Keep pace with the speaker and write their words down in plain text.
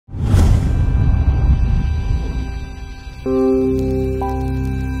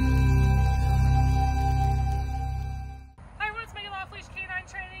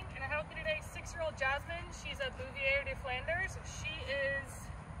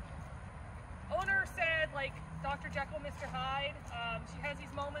Dr. Jekyll, Mr. Hyde. She has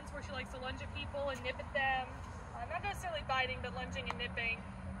these moments where she likes to lunge at people and nip at them. Not necessarily biting, but lunging and nipping.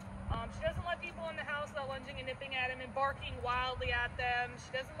 She doesn't let people in the house without lunging and nipping at them and barking wildly at them.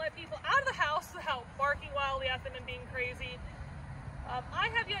 She doesn't let people out of the house without barking wildly at them and being crazy.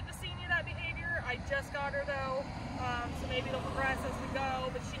 I have yet to see any of that behavior. I just got her though, so maybe it'll progress as we go,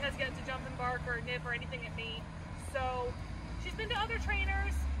 but she has yet to jump and bark or nip or anything at me. So she's been to other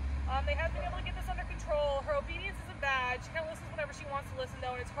trainers. They have been able to get this under control. Her obedience isn't bad. She kind of listens whenever she wants to listen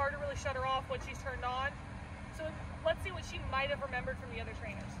though, and it's hard to really shut her off when she's turned on. So let's see what she might have remembered from the other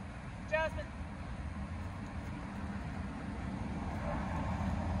trainers. Jasmine.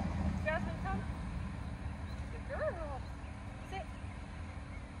 Jasmine, come. Good girl. Sit.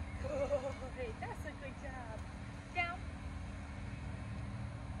 Good. That's a good job. Down.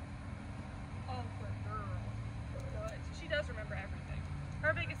 Oh, good girl. Good. She does remember everything.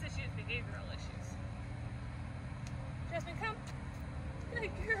 Her biggest issue is behavioral issues. Jasmine, come.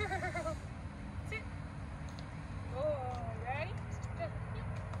 Good girl. Sit. Oh, ready? Jasmine.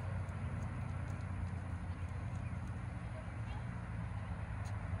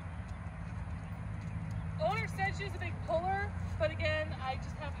 Owner said she was a big puller, but again, I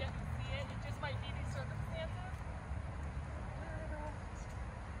just have yet to see it. It just might be these circumstances.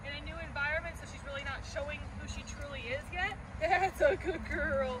 In a new environment, so she's really not showing who she truly is yet. That's a good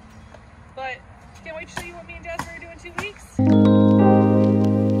girl. But can't wait to show you what me and Jasmine are doing in 2 weeks.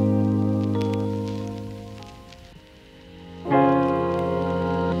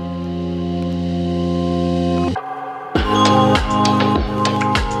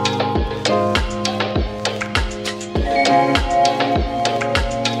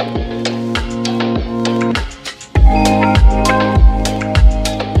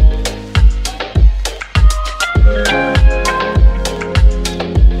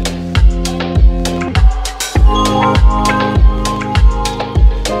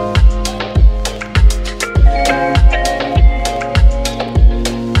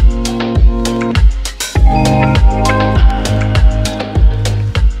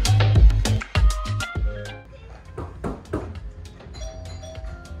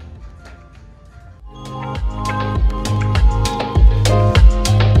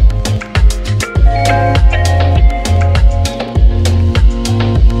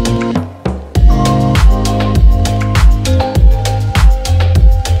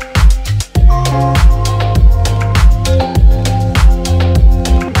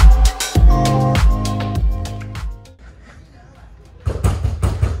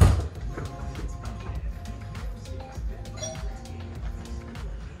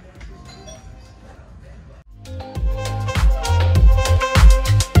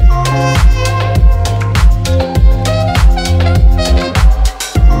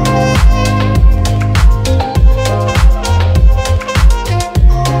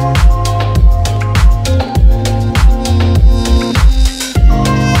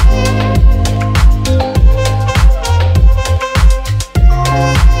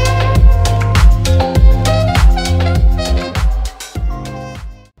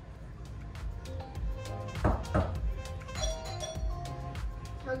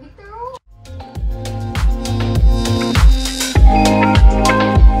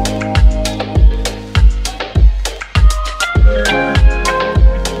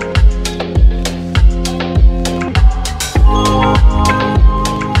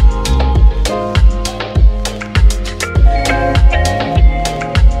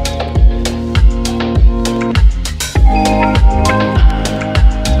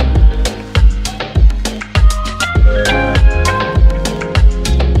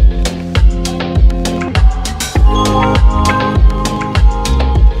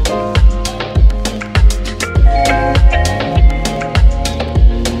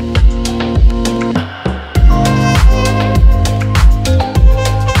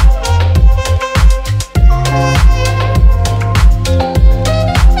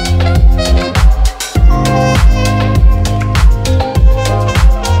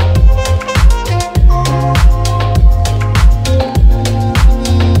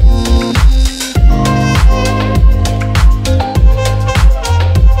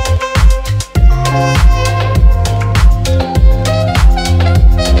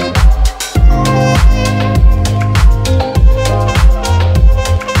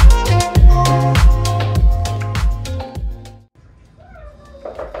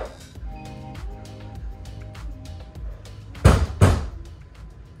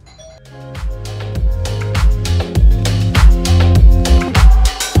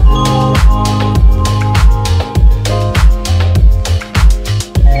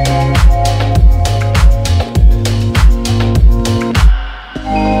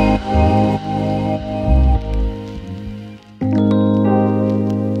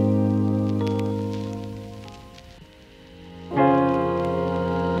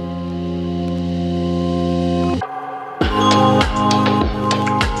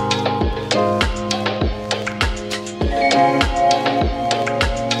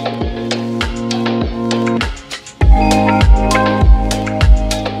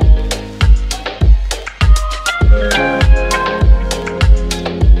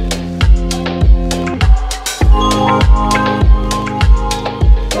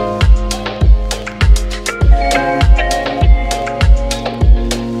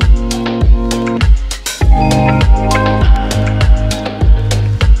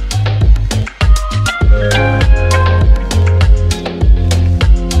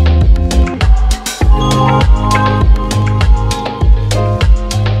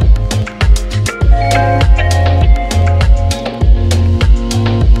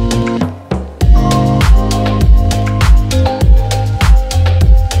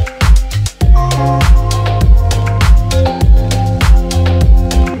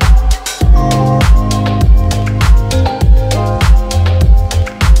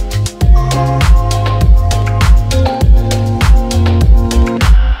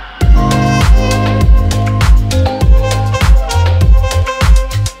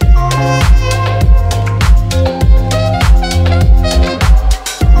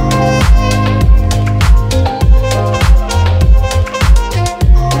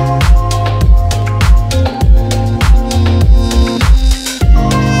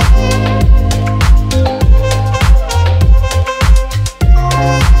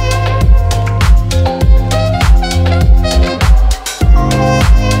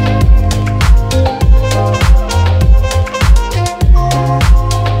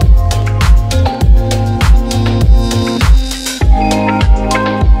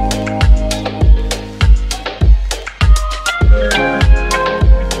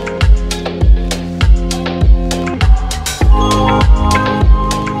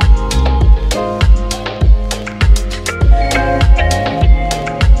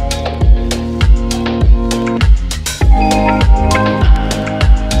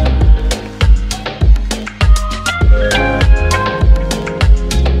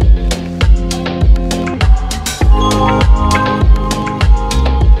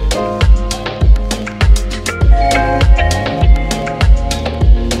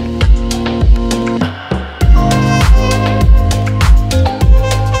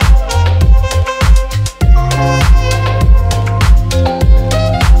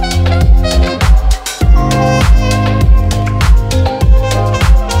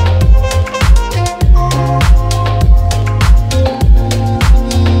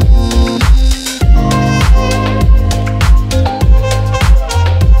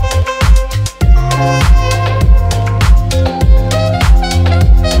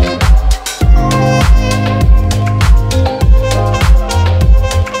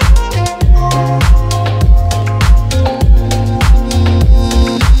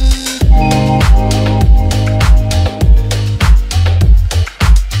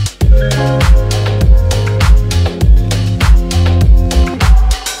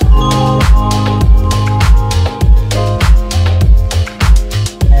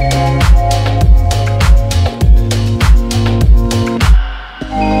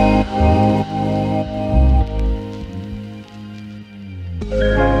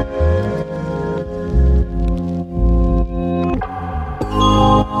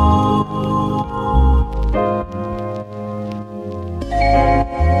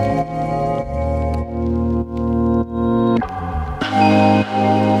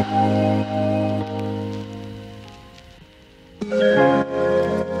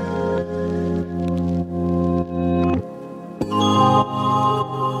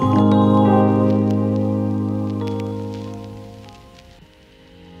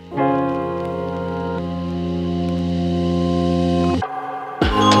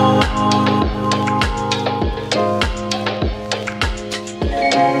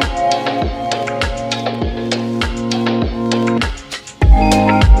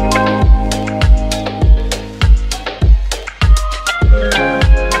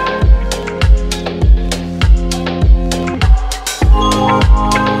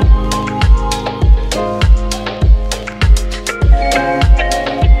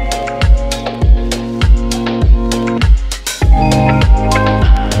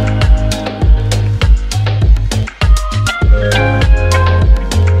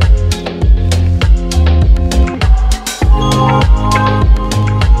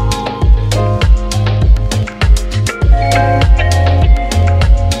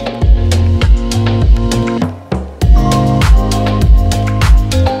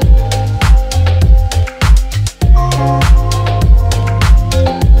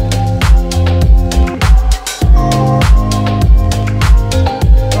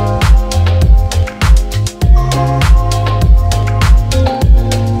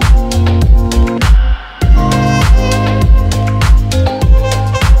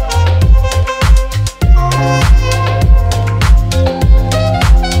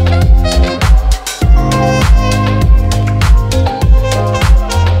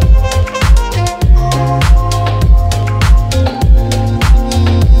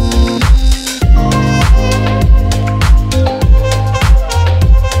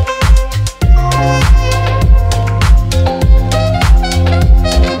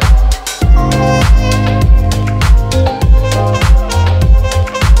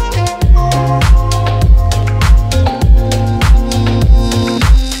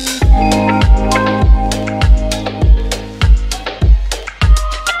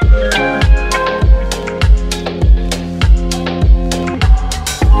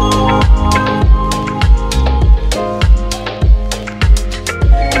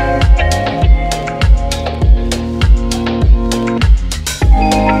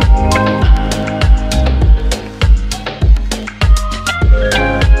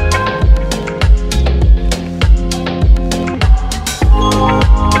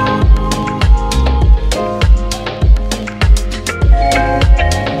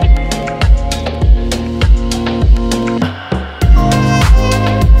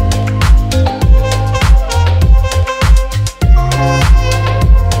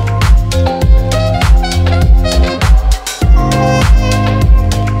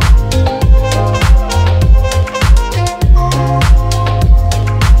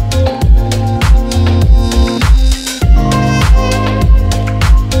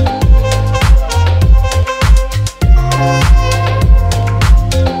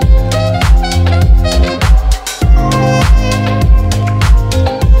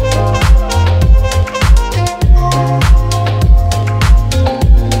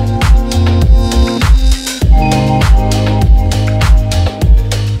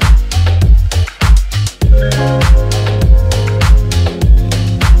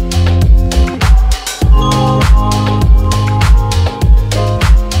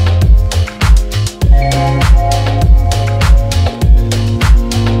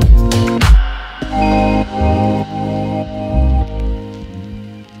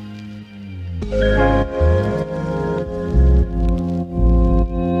 you.